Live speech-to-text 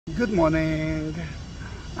Good morning.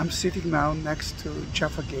 I'm sitting now next to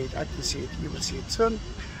Jaffa Gate. I can see it, you will see it soon.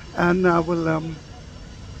 And I will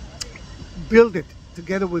build it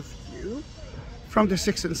together with you from the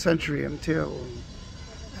 16th century until,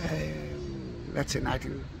 let's say,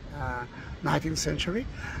 19th century.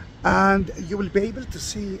 And you will be able to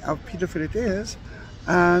see how beautiful it is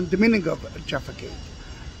and the meaning of Jaffa Gate.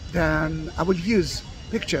 Then I will use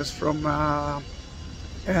pictures from a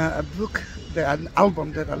book, an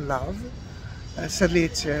album that I love. Sadly,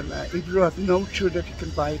 it's in Hebrew. I'm not sure that you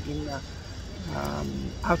can buy it in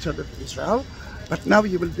outside of Israel, but now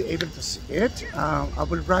you will be able to see it. I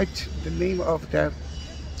will write the name of the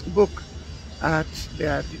book at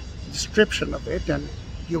the description of it, and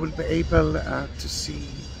you will be able to see.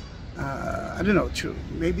 I don't know.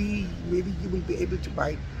 Maybe you will be able to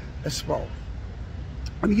buy as well.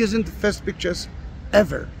 I'm using the first pictures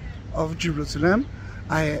ever of Jerusalem.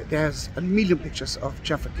 There's a million pictures of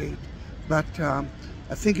Jaffa Gate, but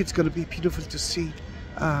I think it's going to be beautiful to see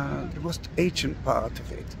the most ancient part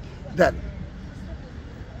of it. Then,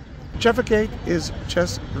 Jaffa Gate is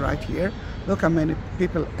just right here. Look how many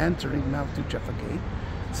people entering now to Jaffa Gate.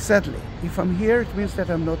 Sadly, if I'm here, it means that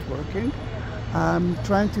I'm not working. I'm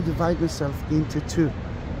trying to divide myself into two: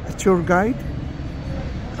 a tour guide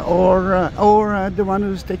or the one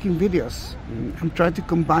who's taking videos. I'm trying to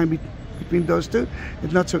combine between those two.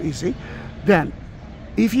 It's not so easy. Then,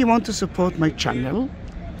 if you want to support my channel,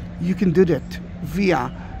 you can do that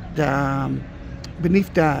via the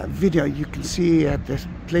beneath the video. You can see at the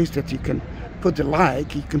place that you can put the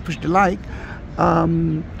like. You can push the like. A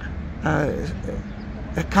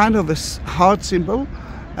kind of a heart symbol.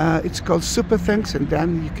 It's called Super Thanks, and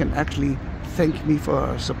then you can actually thank me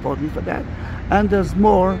for supporting me for that. And there's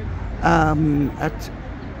more at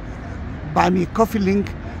Buy Me a Coffee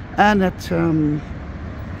link and at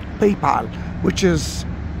PayPal, which is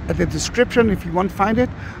at the description. If you won't find it,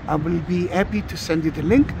 I will be happy to send you the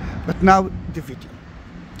link. But now the video.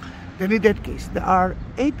 Then in that case, there are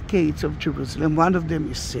 8 gates of Jerusalem. One of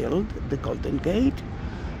them is sealed, the Golden Gate,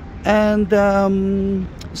 and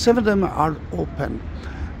 7 of them are open.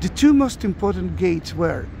 The 2 most important gates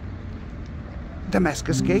were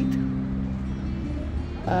Damascus Gate,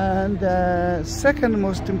 and the second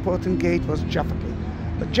most important gate was Jaffa Gate.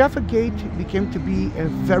 But Jaffa Gate became to be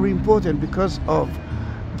very important because of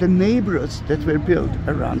the neighborhoods that were built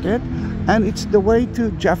around it, and it's the way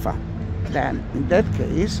to Jaffa. Then, in that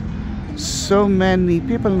case, so many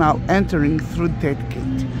people now entering through that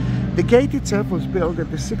gate. The gate itself was built in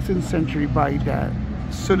the 16th century by the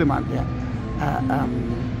Suleiman,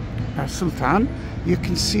 Sultan. You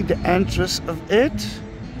can see the entrance of it,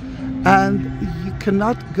 and you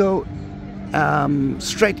cannot go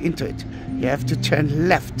straight into it. You have to turn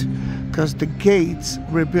left because the gates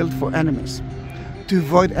were built for enemies, to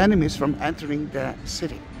avoid enemies from entering the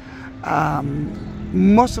city.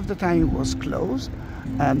 Most of the time it was closed,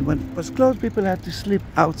 and when it was closed, people had to sleep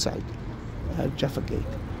outside Jaffa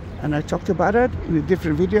Gate. And I talked about it in a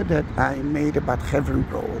different video that I made about Hebron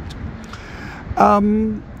Road.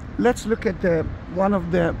 Let's look at one of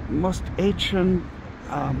the most ancient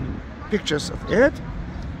pictures of it,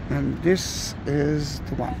 and this is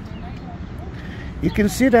the one. You can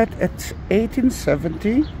see that at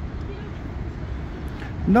 1870,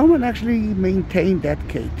 no one actually maintained that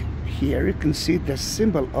gate. Here you can see the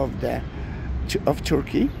symbol of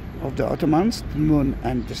Turkey, of the Ottomans, the moon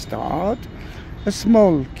and the star, a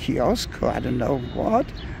small kiosk, or I don't know what,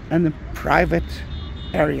 and a private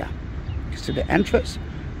area. You see the entrance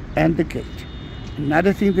and the gate.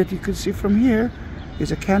 Another thing that you can see from here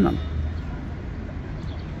is a cannon.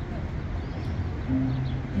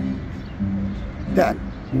 Then,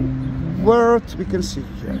 what we can see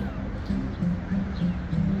here.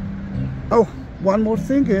 Oh, one more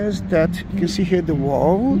thing is that you can see here the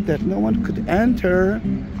wall, that no one could enter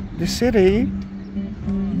the city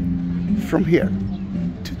from here.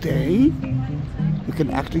 Today, you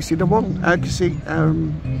can actually see the wall. I can see a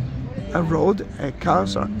road.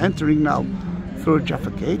 Cars are entering now through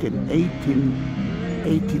Jaffa Gate in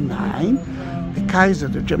 1889. The Kaiser,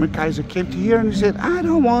 the German Kaiser, came to here and he said, I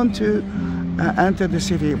don't want to enter the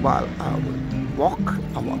city while I will walk.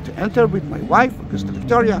 I want to enter with my wife, Augusta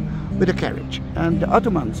Victoria, with a carriage. And the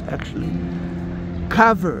Ottomans actually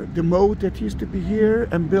covered the moat that used to be here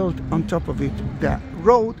and built on top of it the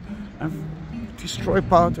road, and destroy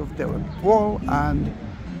part of the wall and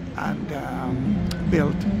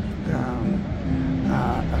built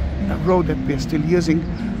a road that we are still using.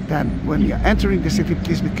 Then when you're entering the city,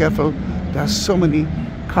 please be careful. There are so many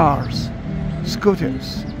cars,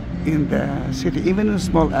 scooters in the city, even in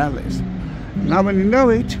small alleys. Now when you know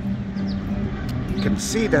it, can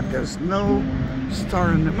see that there's no star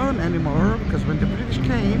on the moon anymore, because when the British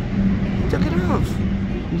came, they took it off.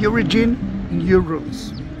 New regime, new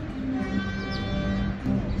rules.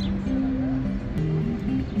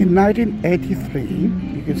 In 1983,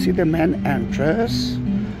 you can see the main entrance.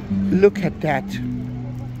 Look at that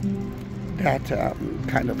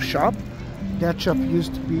kind of shop. That shop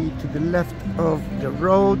used to be to the left of the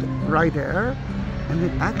road, right there, and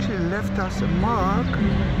it actually left us a mark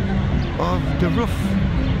of the roof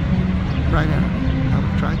right there. I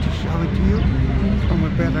will try to show it to you from a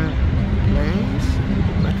better place,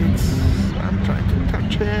 but I'm trying to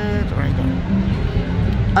touch it right there.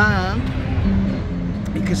 And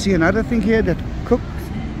you can see another thing here, that Cook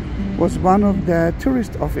was one of the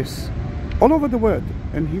tourist office all over the world,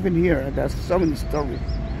 and even here there's so many stories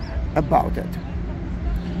about it.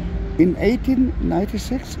 In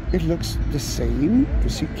 1896 it looks the same. You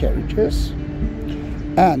see carriages,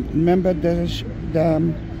 and remember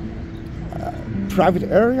the private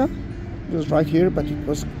area was right here, but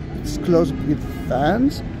it's closed with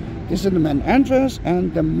fans. This is the main entrance,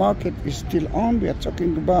 and the market is still on. We are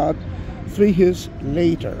talking about 3 years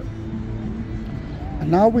later, and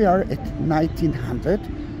now we are at 1900.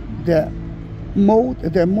 The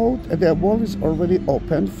wall is already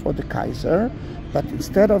open for the Kaiser, but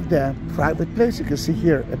instead of the private place, you can see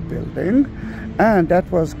here a building, and that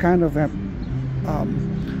was kind of a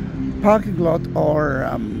parking lot or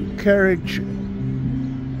carriage,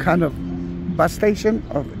 kind of bus station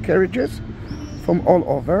of carriages from all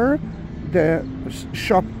over. The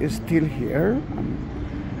shop is still here.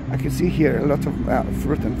 I can see here a lot of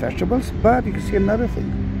fruit and vegetables, but you can see another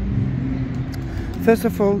thing. First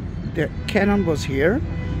of all, the cannon was here,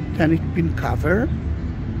 then it's been covered,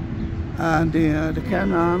 and the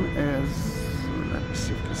cannon is, let me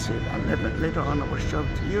see if you can see it. Later on I will show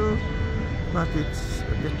it to you, but it's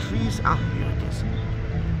the trees. Here it is.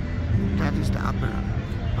 That is the upper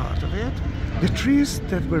part of it. The trees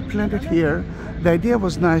that were planted here, the idea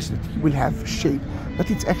was nice that it will have shade, but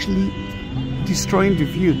it's actually destroying the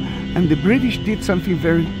view, and the British did something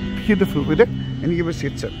very beautiful with it, and you will see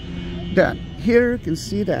it soon. Then here you can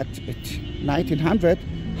see that at 1900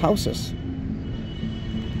 houses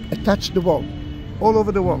attached the wall, all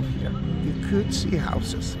over the wall here. You could see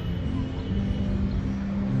houses.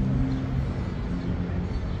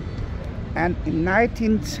 And in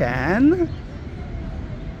 1910,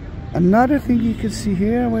 another thing you can see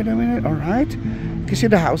here, wait a minute, all right. You can see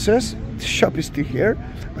the houses, the shop is still here,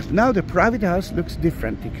 but now the private house looks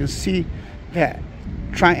different. You can see the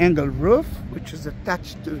triangle roof, which is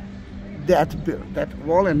attached to that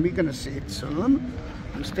wall, and we're gonna see it soon.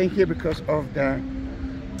 I'm staying here because of the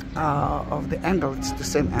angle. It's the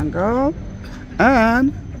same angle,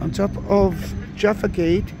 and on top of Jaffa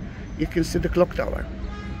Gate you can see the clock tower.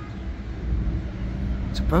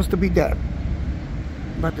 It's supposed to be there,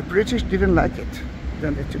 but the British didn't like it.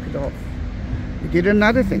 Then they took it off. They did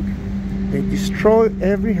another thing. They destroyed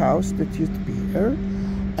every house that used to be here.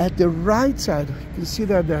 At the right side you can see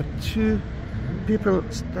that there are 2 people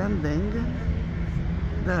standing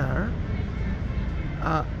there.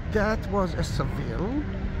 That was a Seville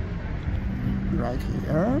right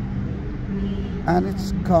here, and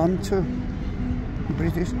it's gone too. The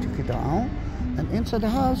British took it down, and inside the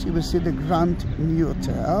house you will see the Grand New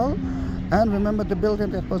Hotel, and remember the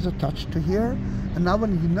building that was attached to here. And now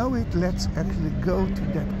when you know it, let's actually go to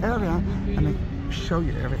that area and I show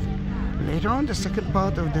you everything. Later on, the second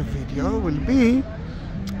part of the video will be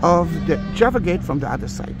of the Jaffa Gate from the other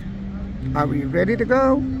side. Are we ready to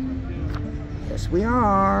go? Yes, we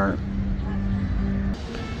are.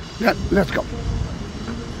 Yeah, let's go.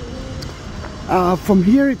 From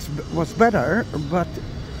here it was better, but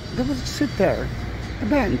there was a seat there, a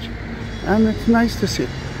bench, and it's nice to sit.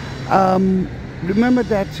 Remember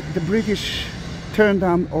that the British turned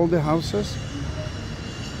down all the houses?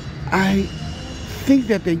 I think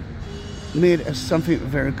that they made something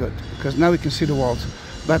very good, because now we can see the walls.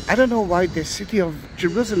 But I don't know why the city of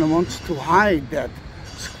Jerusalem wants to hide that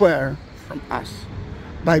square from us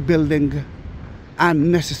by building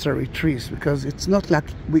unnecessary trees, because it's not like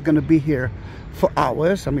we're going to be here for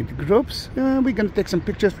hours. I mean, the groups, we're going to take some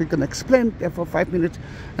pictures, we're going to explain there for 5 minutes,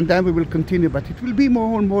 and then we will continue, but it will be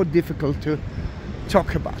more and more difficult to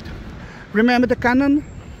talk about. Remember the cannon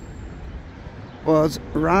was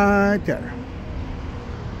right there.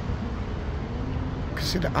 You can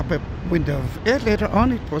see the upper window of it. Later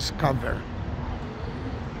on it was covered,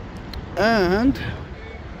 and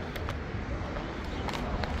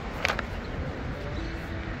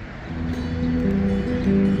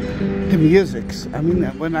the music. I mean,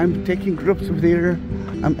 when I'm taking groups there,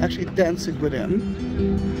 I'm actually dancing with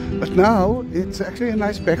him. But now it's actually a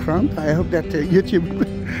nice background. I hope that YouTube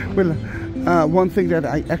will one thing that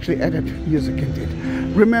I actually added music into it.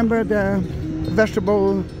 Remember the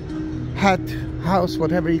vegetable hut, house,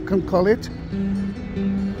 whatever you can call it?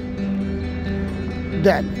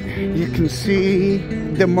 Then you can see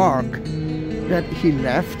the mark that he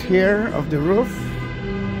left here of the roof.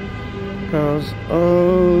 Goes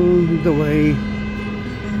all the way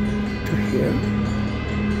to here.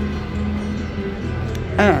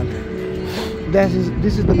 And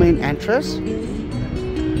this is the main entrance.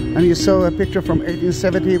 And you saw a picture from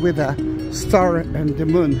 1870 with a star and the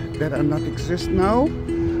moon that are not exist now.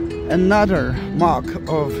 Another mark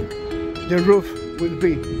of the roof will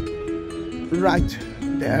be right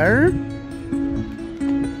there.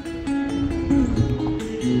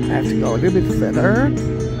 I have to go a little bit further.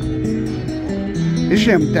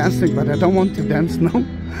 Usually I'm dancing, but I don't want to dance now.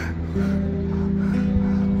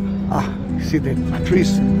 You see the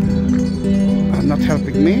trees are not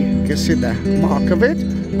helping me. You can see the mark of it.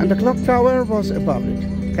 And the clock tower was above it.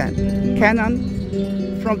 Cannon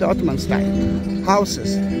from the Ottoman style.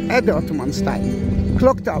 Houses at the Ottoman style.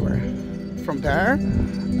 Clock tower from there.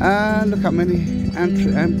 And look how many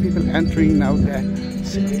people entering now the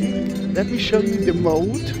city. Let me show you the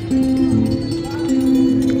moat.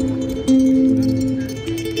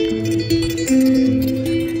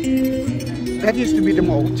 That used to be the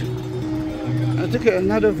moat. I took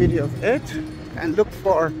another video of it and look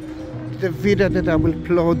for the video that I will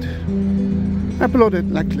upload. I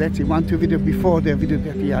uploaded like, let's see, 1-2 videos before the video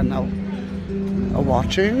that you are now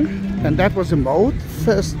watching. And that was a moat,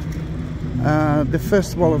 the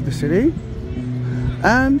first wall of the city,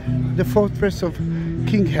 and the fortress of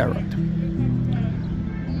King Herod.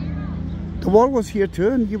 The wall was here too,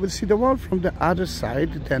 and you will see the wall from the other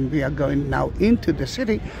side. Then we are going now into the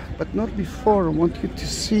city, but not before. I want you to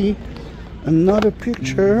see another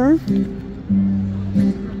picture.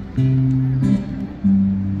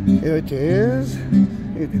 Here it is.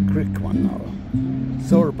 It's the Greek one now.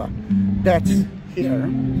 Zorba. That's here.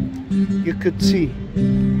 You could see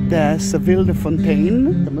the Seville de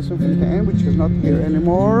Fontaine, the Muslim Fontaine, which is not here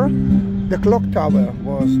anymore. The clock tower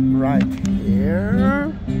was right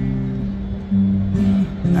here.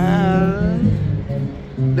 And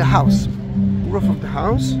the house, roof of the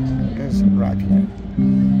house is right here.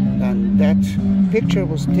 And that picture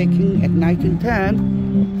was taken at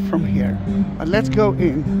 1910 from here. But let's go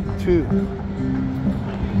into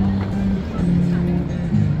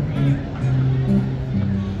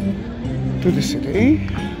the city.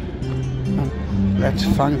 Let's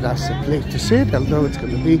find us a place to sit, although it's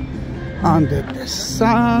going to be under the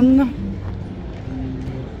sun.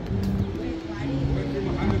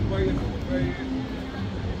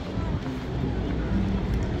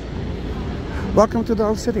 Welcome to the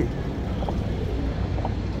old city.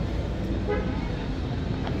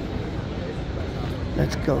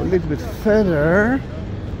 Let's go a little bit further.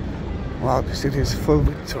 Wow, the city is full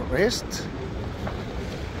with tourists.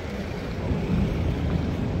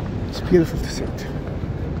 It's beautiful to see it.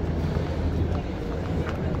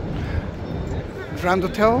 Grand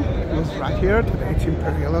Hotel was right here, the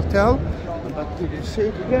Imperial Hotel. But you can see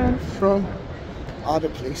it again from other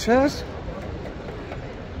places.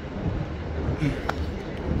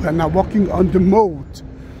 We're now walking on the moat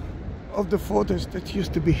of the fortress that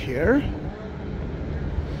used to be here.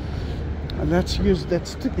 And let's use that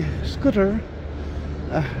scooter.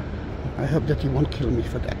 I hope that you won't kill me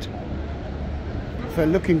for that. If we're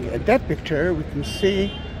looking at that picture, we can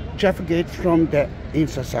see Jaffa Gate from the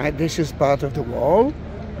inside side. This is part of the wall,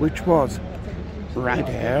 which was right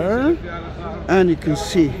there. And you can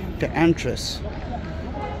see the entrance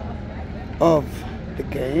of the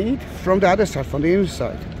gate from the other side, from the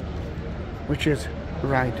inside, which is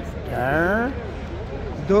right there.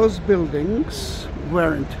 Those buildings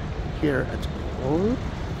weren't here at all,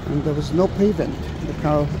 and there was no pavement. Look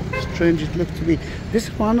how strange it looked to me. This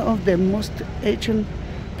is one of the most ancient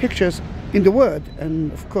pictures in the world,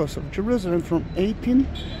 and of course of Jerusalem, from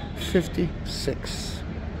 1856.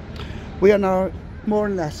 We are now more or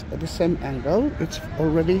less at the same angle. It's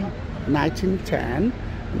already 1910.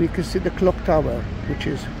 You can see the clock tower, which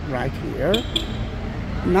is right here.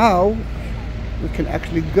 Now we can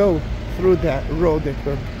actually go through the road that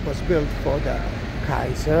was built for the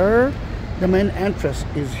Kaiser. The main entrance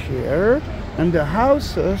is here, and the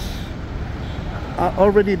houses are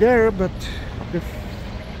already there, but the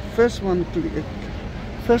first one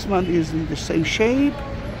is in the same shape.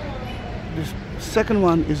 The second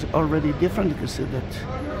one is already different. You can see that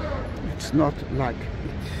it's not like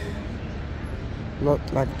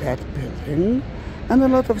that building. And a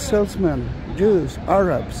lot of salesmen Jews,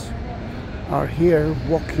 Arabs are here,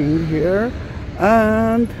 walking here,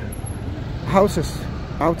 and houses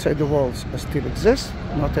outside the walls still exist.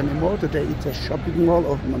 Not anymore. Today it's a shopping mall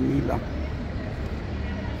of Manila.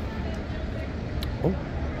 Oh,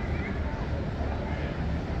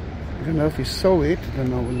 I don't know if you saw it. I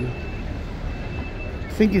don't know. I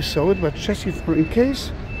think you saw it, but just for in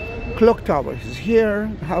case. Clock tower is here.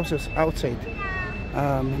 Houses outside,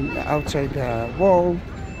 outside the wall.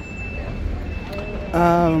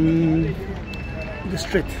 The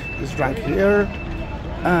street is right here,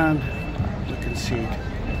 and you can see it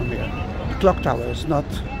from here. The clock tower is not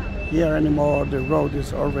here anymore. The road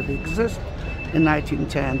is already exist. In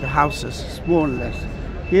 1910, the houses is more or less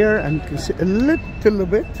here, and you can see a little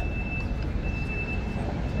bit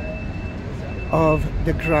of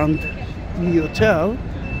the Grand New Hotel,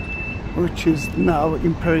 which is now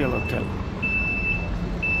Imperial Hotel.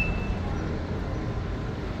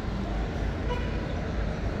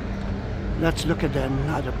 Let's look at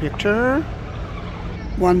another picture.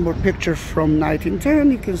 One more picture from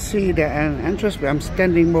 1910. You can see the entrance. I'm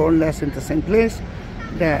standing more or less in the same place.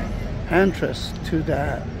 The entrance to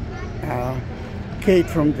the gate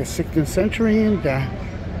from the 16th century. The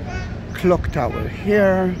clock tower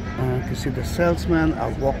here. You can see the salesmen are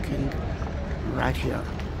walking right here.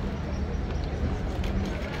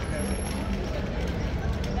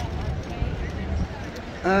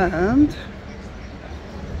 And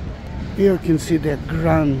here you can see the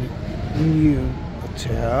Grand New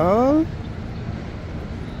Hotel.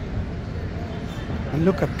 And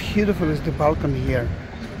look how beautiful is the balcony here.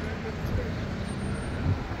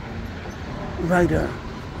 Right there.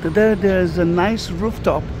 There's a nice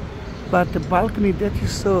rooftop, but the balcony that you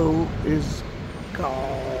saw is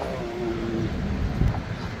gone.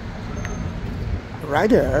 Right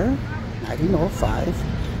there, 1905,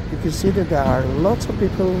 you can see that there are lots of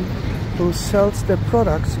people who sells their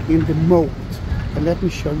products in the moat. And let me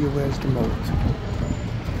show you where's the moat.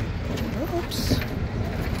 Oops.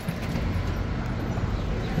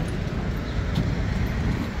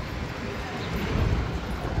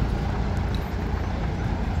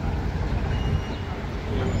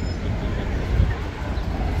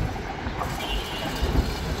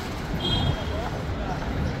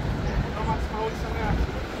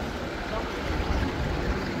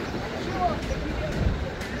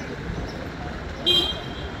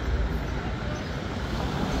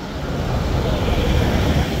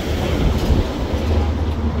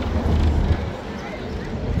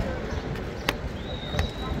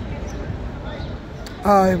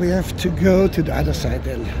 We have to go to the other side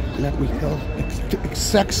then. Let me go to the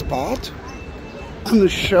exact spot. I'm going to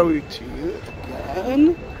show it to you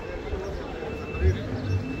again.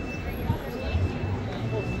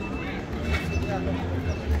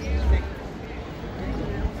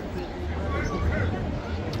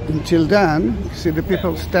 Until then, you see the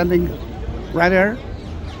people standing right there.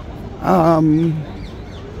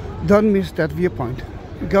 Don't miss that viewpoint.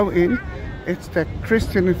 Go in. It's the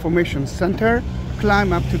Christian Information Center.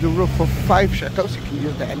 Climb up to the roof for 5 shekels. You can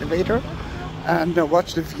use the elevator and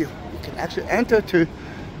watch the view. You can actually enter to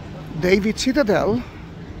David Citadel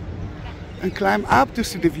and climb up to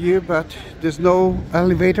see the view, but there's no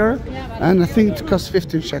elevator, and I think it costs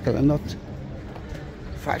 15 shekels and not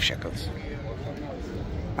 5 shekels.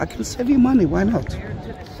 I can save you money, why not?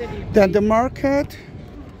 Then the market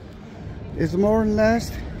is more or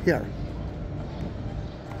less here.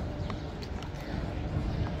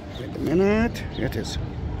 Wait a minute, here it is.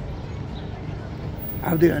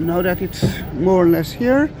 How do I know that it's more or less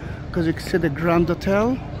here? Because you can see the Grand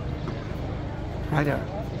Hotel right there.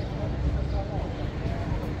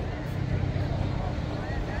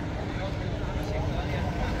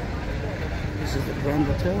 This is the Grand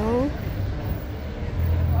Hotel.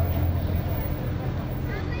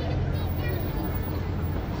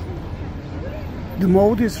 The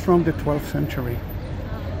moat is from the 12th century.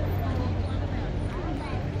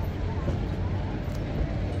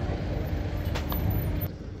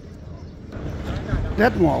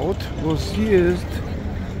 That moat was used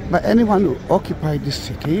by anyone who occupied the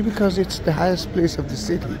city because it's the highest place of the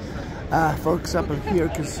city. For example, here you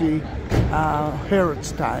can see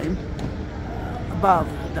Herod's time, above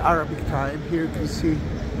the Arabic time. Here you can see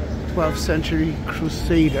 12th century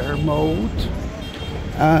Crusader moat,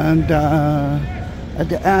 and at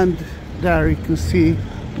the end there you can see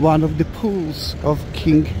one of the pools of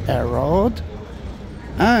King Herod.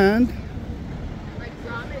 And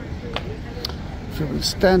if you will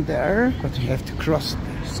stand there, but you have to cross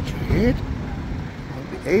the street,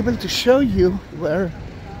 I'll be able to show you where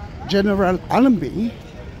General Allenby,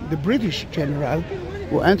 the British general,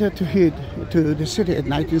 who entered to the city in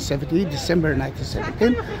 1917, December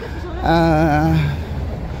 1917,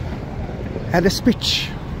 had a speech.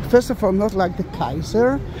 First of all, not like the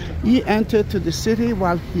Kaiser, he entered to the city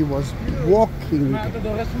while he was walking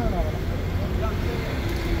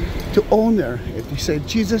to honor it. He said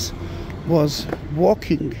Jesus was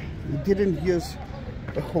walking, he didn't use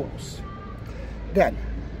a horse. Then,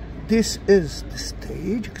 this is the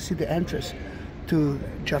stage. You can see the entrance to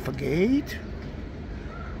Jaffa Gate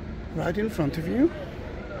right in front of you.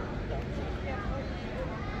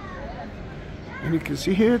 And you can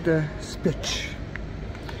see here the speech.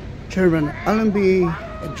 Chairman Allenby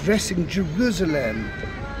addressing Jerusalem.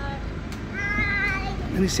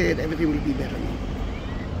 And he said everything will be better now.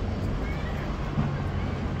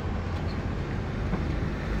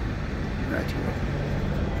 Right here.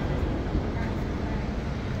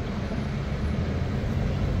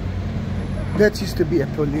 That used to be a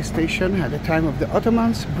police station at the time of the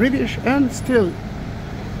Ottomans, British, and still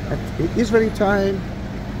at the Israeli time.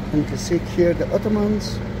 And you can see here the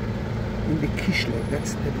Ottomans in the Kishle,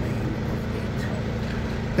 that's the name of it.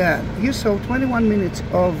 Then you saw 21 minutes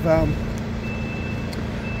of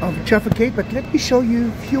Jaffa Gate, but let me show you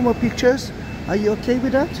a few more pictures. Are you okay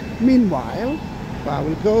with that? Meanwhile, I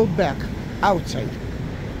will go back outside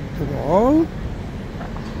the wall.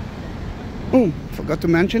 Oh, forgot to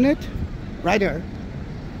mention it. Right there.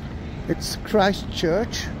 It's Christ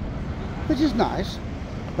Church, which is nice,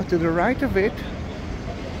 but to the right of it,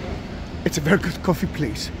 it's a very good coffee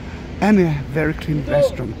place and a very clean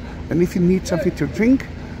restaurant. And if you need something to drink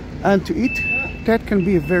and to eat, that can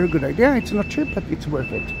be a very good idea. It's not cheap, but it's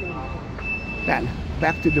worth it. Then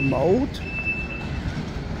back to the moat.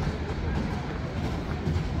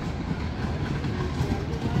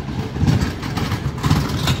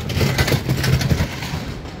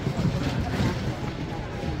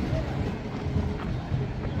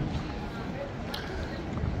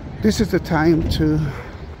 This is the time to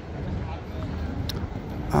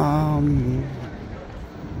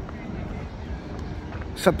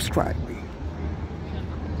subscribe me.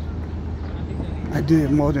 I do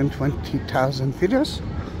more than 20,000 videos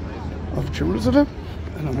of Jerusalem,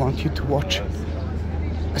 and I want you to watch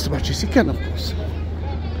as much as you can, of course.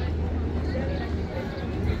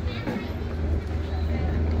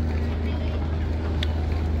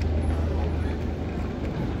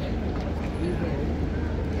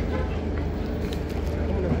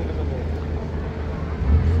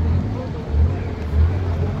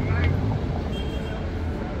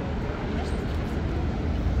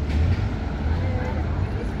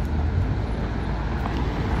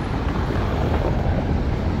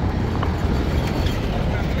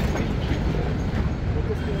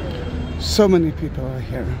 So many people are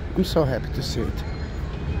here. I'm so happy to see it.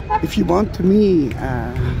 If you want me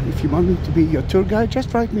to be your tour guide,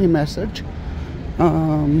 just write me a message,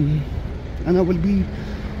 and I will be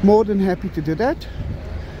more than happy to do that.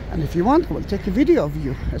 And if you want, I will take a video of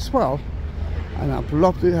you as well and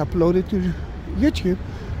upload it to YouTube.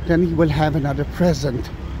 Then you will have another present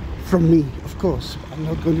from me, of course. I'm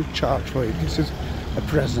not going to charge for it. This is a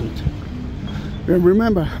present.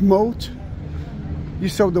 Remember, moat. You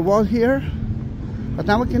saw the wall here, but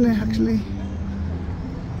now we can actually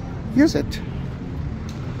use it.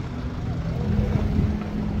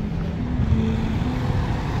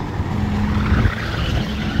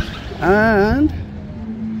 And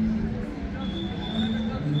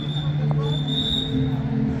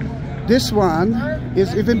this one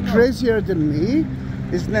is even crazier than me.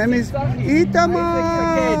 His name is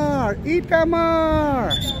Itamar!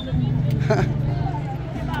 Itamar!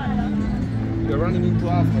 You're running into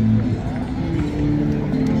Africa.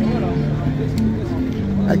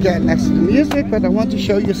 Again, next to the music, but I want to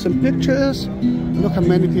show you some pictures. Look how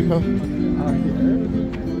many people are here.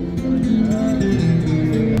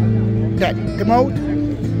 Okay, the moat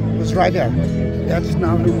was right there. That's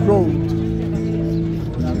now the road.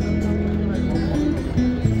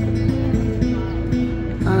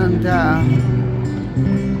 And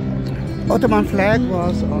Ottoman flag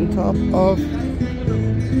was on top of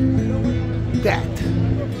that.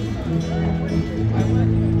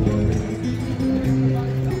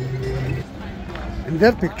 In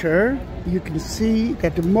that picture, you can see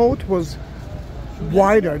that the moat was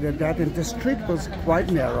wider than that, and the street was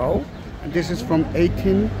quite narrow. And this is from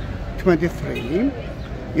 1823.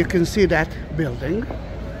 You can see that building,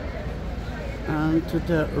 and to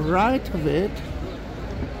the right of it,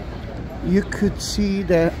 you could see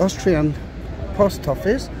the Austrian post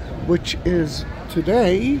office, which is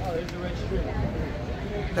today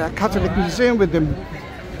the Catholic Museum with the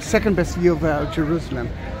second best view of Jerusalem,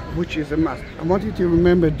 which is a must. I want you to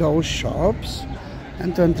remember those shops.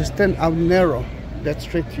 and to understand how narrow that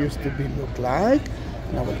street used to be look like.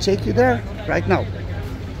 And I will take you there right now.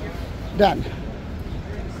 Then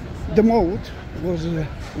the moat was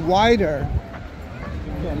wider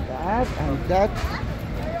than that, and that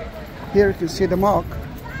here you can see the mark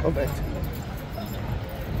of it.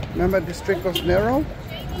 Remember, the street was narrow.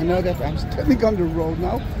 I know that I'm standing on the road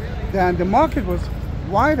now. Then the market was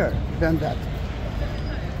wider than that.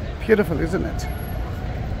 Beautiful, isn't it?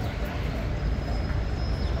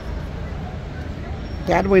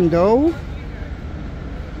 That window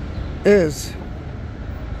is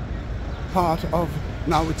part of,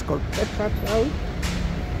 now it's called Petra House,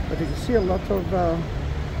 but you can see a lot of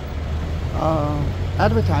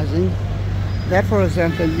advertising. That, for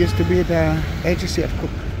example, used to be the agency at Cook.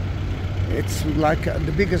 It's like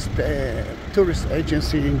the biggest tourist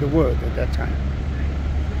agency in the world at that time.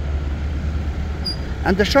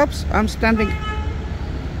 And the shops, I'm standing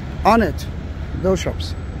on it, those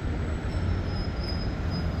shops.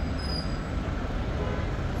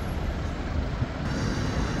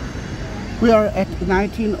 We are at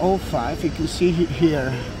 1905. You can see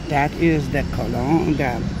here, that is the column,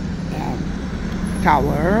 the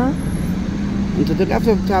tower. And to the left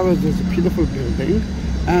of the tower there's a beautiful building.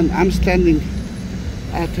 And I'm standing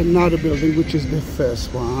at another building, which is the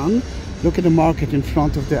first one. Look at the market in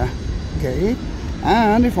front of the gate.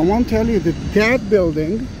 And if I want to tell you that that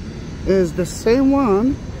building is the same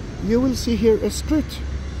one, you will see here a street,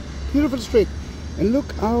 beautiful street. And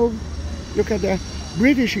look at the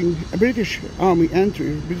British army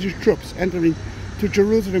entry, British troops entering to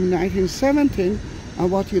Jerusalem in 1917.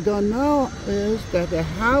 And what you don't know is that the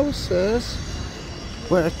houses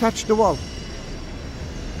were attached to the wall,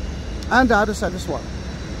 and the other side as well.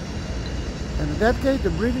 And in that case, the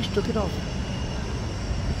British took it off.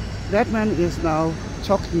 That man is now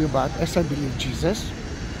talking about, as I believe, Jesus.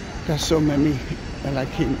 There's so many like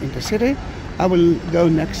him in the city. I will go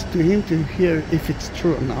next to him to hear if it's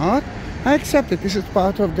true or not. I accept it. This is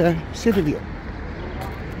part of the city view.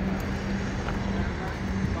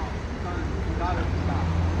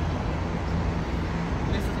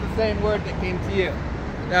 This is the same word that came to you,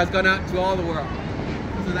 that has gone out to all the world,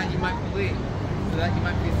 so that you might believe, so that you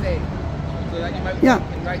might be saved, so that you might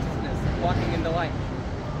walk in righteousness, walking in the light.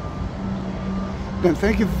 Then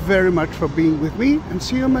thank you very much for being with me, and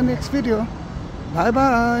see you in my next video. Bye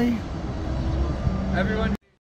bye. Everyone.